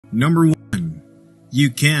Number 1.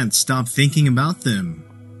 You can't stop thinking about them.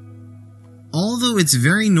 Although it's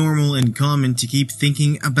very normal and common to keep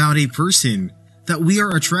thinking about a person that we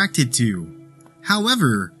are attracted to,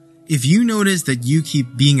 however, if you notice that you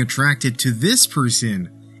keep being attracted to this person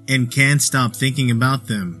and can't stop thinking about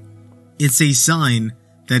them, it's a sign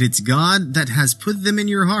that it's God that has put them in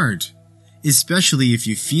your heart, especially if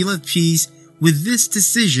you feel at peace with this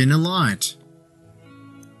decision a lot.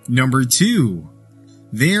 Number 2.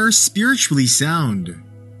 They're spiritually sound.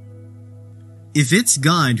 If it's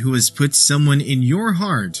God who has put someone in your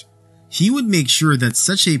heart, He would make sure that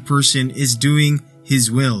such a person is doing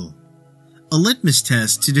His will. A litmus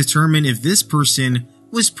test to determine if this person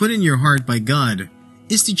was put in your heart by God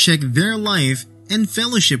is to check their life and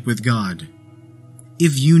fellowship with God.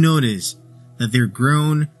 If you notice that they're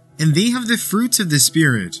grown and they have the fruits of the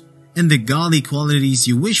Spirit and the godly qualities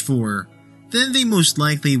you wish for, then they most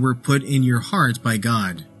likely were put in your heart by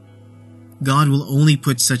God. God will only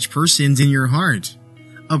put such persons in your heart.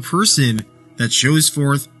 A person that shows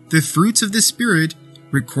forth the fruits of the Spirit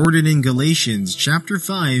recorded in Galatians chapter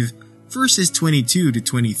 5, verses 22 to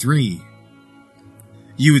 23.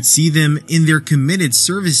 You would see them in their committed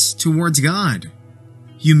service towards God.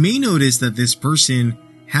 You may notice that this person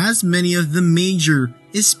has many of the major,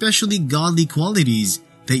 especially godly qualities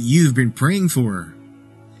that you've been praying for.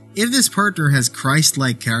 If this partner has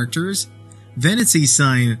Christ-like characters, then it's a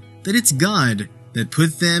sign that it's God that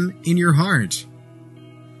put them in your heart.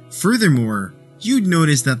 Furthermore, you'd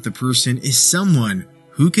notice that the person is someone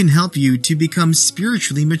who can help you to become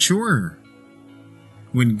spiritually mature.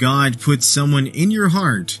 When God puts someone in your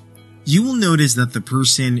heart, you will notice that the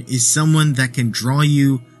person is someone that can draw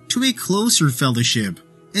you to a closer fellowship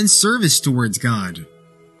and service towards God.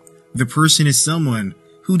 The person is someone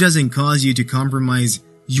who doesn't cause you to compromise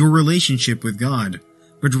your relationship with God,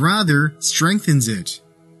 but rather strengthens it.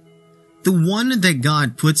 The one that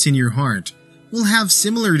God puts in your heart will have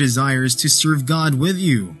similar desires to serve God with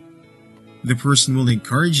you. The person will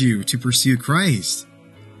encourage you to pursue Christ.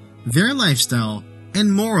 Their lifestyle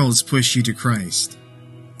and morals push you to Christ.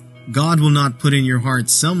 God will not put in your heart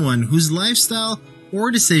someone whose lifestyle or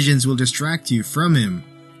decisions will distract you from Him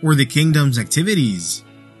or the kingdom's activities.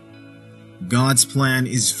 God's plan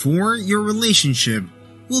is for your relationship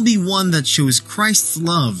will be one that shows Christ's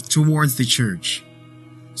love towards the church.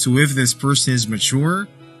 So if this person is mature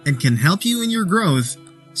and can help you in your growth,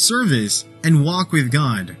 service, and walk with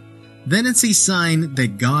God, then it's a sign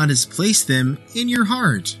that God has placed them in your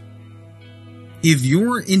heart. If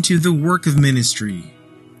you're into the work of ministry,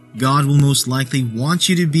 God will most likely want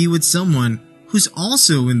you to be with someone who's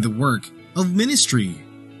also in the work of ministry.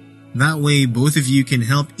 That way, both of you can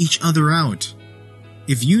help each other out.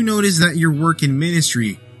 If you notice that your work in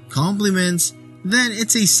ministry complements, then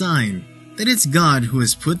it's a sign that it's God who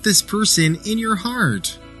has put this person in your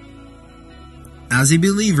heart. As a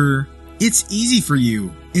believer, it's easy for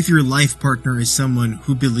you if your life partner is someone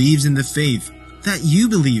who believes in the faith that you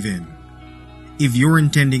believe in. If your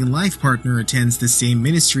intending life partner attends the same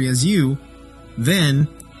ministry as you, then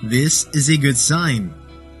this is a good sign.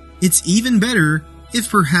 It's even better if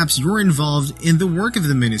perhaps you're involved in the work of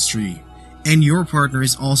the ministry and your partner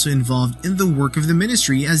is also involved in the work of the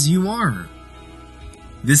ministry as you are.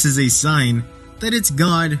 This is a sign that it's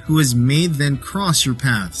God who has made them cross your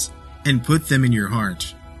paths and put them in your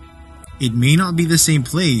heart. It may not be the same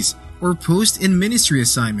place or post in ministry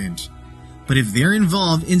assignment, but if they're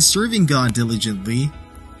involved in serving God diligently,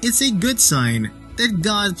 it's a good sign that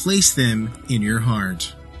God placed them in your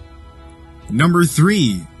heart. Number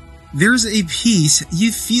 3. There's a peace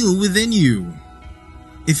you feel within you.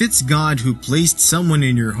 If it's God who placed someone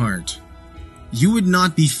in your heart, you would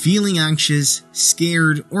not be feeling anxious,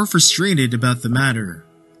 scared, or frustrated about the matter.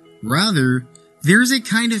 Rather, there's a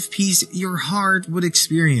kind of peace your heart would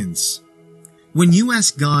experience. When you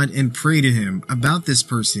ask God and pray to Him about this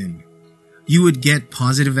person, you would get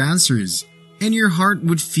positive answers, and your heart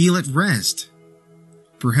would feel at rest.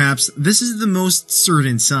 Perhaps this is the most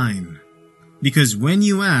certain sign, because when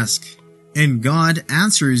you ask, and God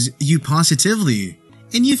answers you positively,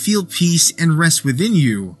 and you feel peace and rest within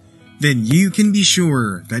you, then you can be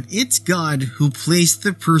sure that it's God who placed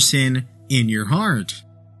the person in your heart.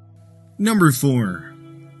 Number 4.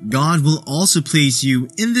 God will also place you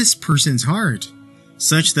in this person's heart,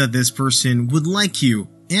 such that this person would like you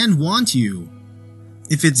and want you.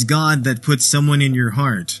 If it's God that puts someone in your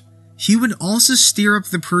heart, He would also stir up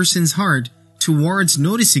the person's heart towards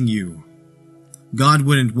noticing you. God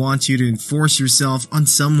wouldn't want you to enforce yourself on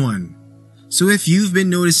someone. So if you've been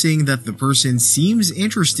noticing that the person seems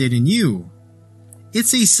interested in you,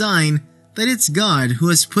 it's a sign that it's God who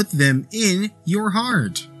has put them in your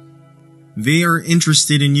heart. They are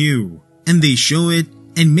interested in you, and they show it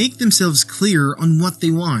and make themselves clear on what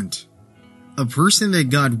they want. A person that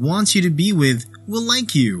God wants you to be with will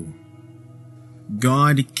like you.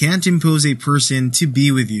 God can't impose a person to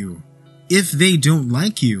be with you if they don't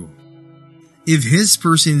like you. If his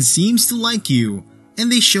person seems to like you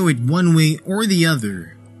and they show it one way or the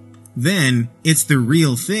other, then it's the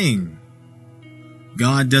real thing.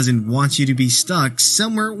 God doesn't want you to be stuck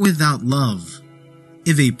somewhere without love.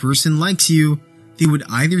 If a person likes you, they would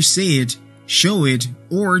either say it, show it,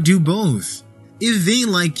 or do both. If they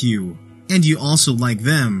like you, and you also like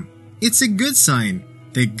them, it's a good sign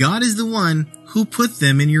that God is the one who put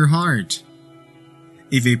them in your heart.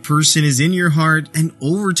 If a person is in your heart and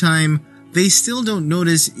over time they still don't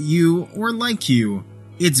notice you or like you,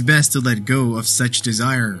 it's best to let go of such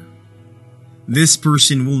desire. This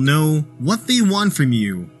person will know what they want from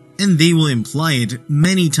you, and they will imply it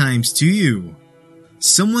many times to you.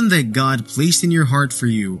 Someone that God placed in your heart for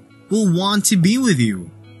you will want to be with you.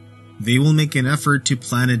 They will make an effort to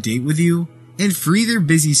plan a date with you and free their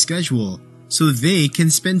busy schedule so they can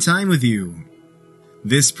spend time with you.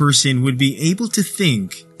 This person would be able to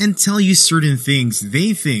think and tell you certain things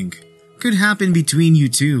they think could happen between you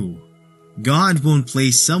two. God won't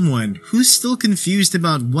place someone who's still confused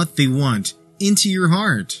about what they want into your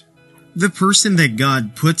heart. The person that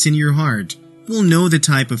God puts in your heart will know the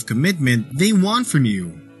type of commitment they want from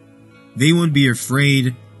you. They won't be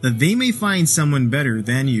afraid that they may find someone better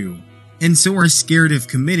than you, and so are scared of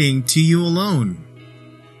committing to you alone.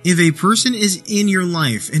 If a person is in your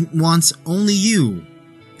life and wants only you,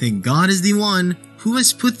 then God is the one who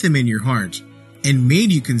has put them in your heart and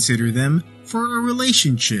made you consider them for a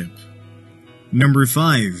relationship. Number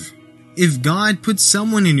 5. If God puts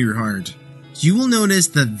someone in your heart, you will notice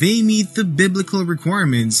that they meet the biblical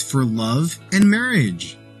requirements for love and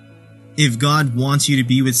marriage. If God wants you to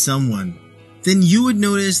be with someone, then you would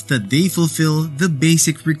notice that they fulfill the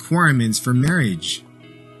basic requirements for marriage.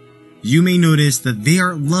 You may notice that they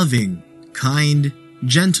are loving, kind,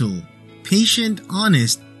 gentle, patient,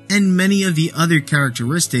 honest, and many of the other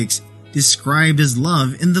characteristics described as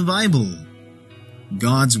love in the Bible.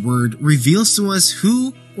 God's Word reveals to us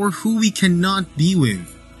who or who we cannot be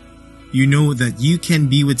with. You know that you can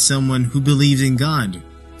be with someone who believes in God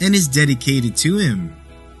and is dedicated to Him.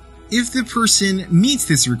 If the person meets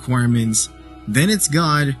these requirements, then it's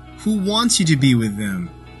God who wants you to be with them,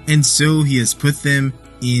 and so He has put them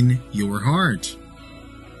in your heart.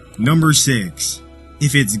 Number 6.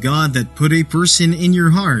 If it's God that put a person in your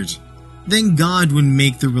heart, then God would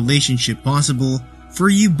make the relationship possible for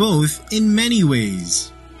you both in many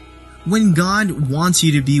ways. When God wants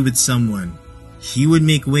you to be with someone, He would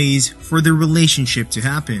make ways for the relationship to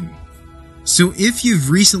happen. So if you've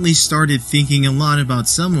recently started thinking a lot about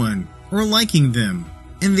someone or liking them,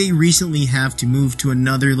 and they recently have to move to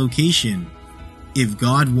another location, if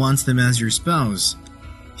God wants them as your spouse,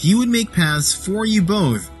 He would make paths for you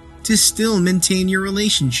both to still maintain your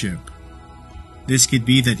relationship. This could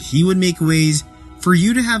be that He would make ways for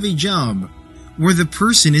you to have a job where the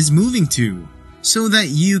person is moving to, so that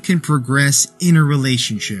you can progress in a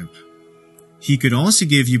relationship. He could also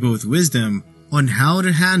give you both wisdom on how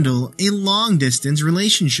to handle a long-distance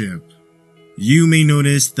relationship. You may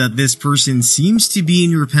notice that this person seems to be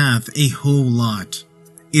in your path a whole lot.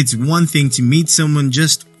 It's one thing to meet someone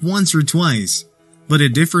just once or twice, but a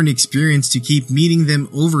different experience to keep meeting them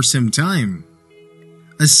over some time.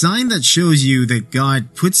 A sign that shows you that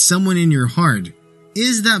God puts someone in your heart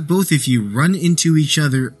is that both of you run into each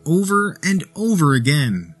other over and over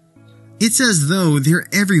again. It's as though they're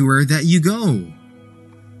everywhere that you go.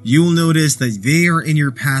 You'll notice that they are in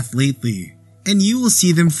your path lately, and you will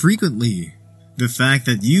see them frequently. The fact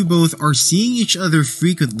that you both are seeing each other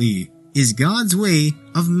frequently is God's way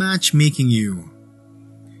of matchmaking you.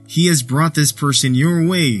 He has brought this person your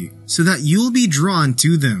way so that you'll be drawn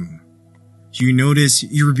to them. You notice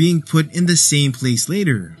you're being put in the same place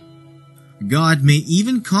later. God may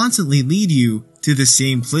even constantly lead you to the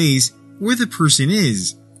same place where the person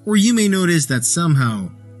is, or you may notice that somehow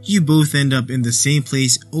you both end up in the same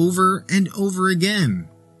place over and over again.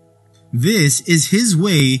 This is His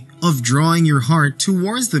way of drawing your heart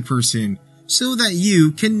towards the person so that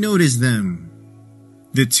you can notice them.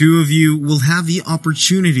 The two of you will have the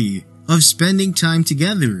opportunity of spending time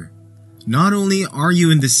together. Not only are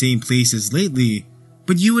you in the same places lately,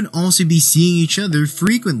 but you would also be seeing each other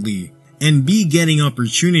frequently and be getting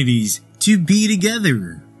opportunities to be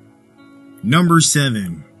together. Number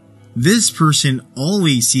 7. This person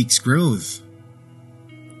always seeks growth.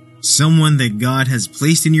 Someone that God has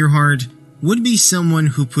placed in your heart would be someone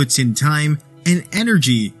who puts in time and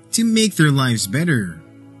energy to make their lives better.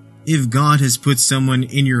 If God has put someone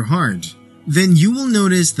in your heart, then you will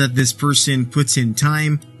notice that this person puts in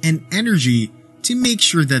time and energy to make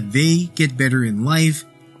sure that they get better in life,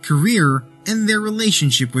 career, and their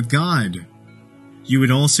relationship with God. You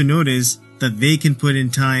would also notice that they can put in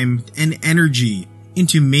time and energy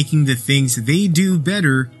into making the things they do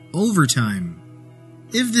better over time.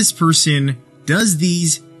 If this person does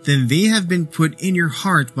these, then they have been put in your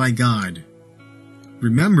heart by God.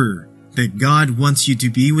 Remember that God wants you to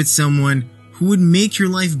be with someone who would make your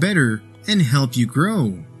life better and help you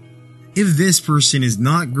grow. If this person is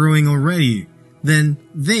not growing already, then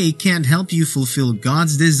they can't help you fulfill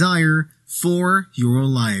God's desire for your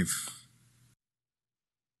life.